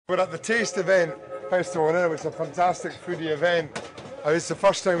We're at the Taste event festival now. It's a fantastic foodie event. It's the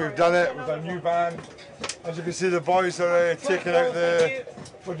first time we've done it with a new band. As you can see, the boys are taking out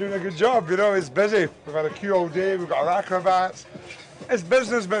we're doing a good job, you know, it's busy. We've had a queue all day, we've got our acrobats. It's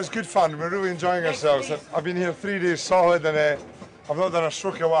business, but it's good fun. We're really enjoying ourselves. I've been here 3 days solid and I've not done a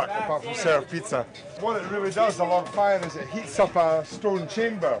stroke of work apart from serve pizza. What it really does along fire is it heats up a stone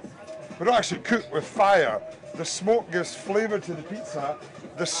chamber. We don't actually cook with fire. The smoke gives flavour to the pizza.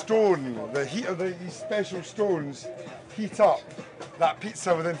 The stone, the heat of these special stones heat up that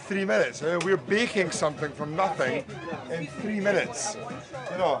pizza within 3 minutes. We're baking something from nothing in 3 minutes.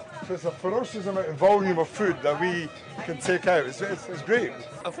 You know, so it's a ferocious amount of volume of food that we can take out. It's great.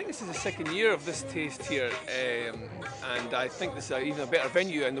 I think this is the second year of this taste here, and I think this is even a better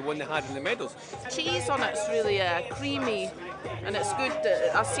venue than the one they had in the Meadows. Cheese on it's really creamy, and it's good.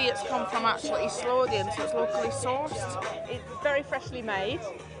 I see it's come from actually East Lothian, so it's locally sourced. It's very freshly made,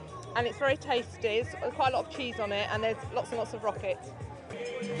 and it's very tasty. There's quite a lot of cheese on it, and there's lots and lots of rockets.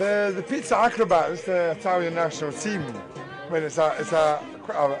 The pizza acrobats, the Italian national team. I mean, it's not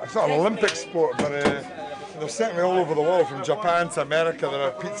an Olympic sport, but they're certainly all over the world, from Japan to America. There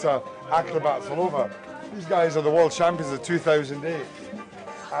are pizza acrobats all over. These guys are the world champions of 2008,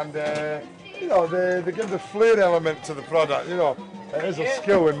 and you know, they give the flair element to the product. You know, it is a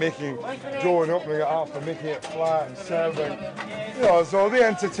skill in making dough and opening it up and making it flat and serving. You know, so they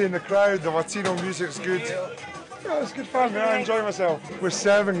entertain the crowd. The Latino music's good. Yeah, it's good fun, man. I enjoy myself. We're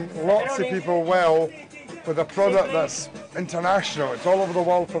serving lots of people well with a product that's international. It's all over the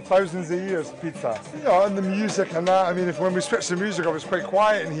world for thousands of years, pizza. You know, and the music and that. I mean, when we switched the music up, it's quite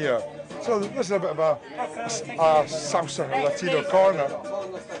quiet in here. So this is a bit of a salsa Latino corner.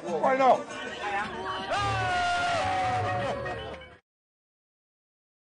 Why not?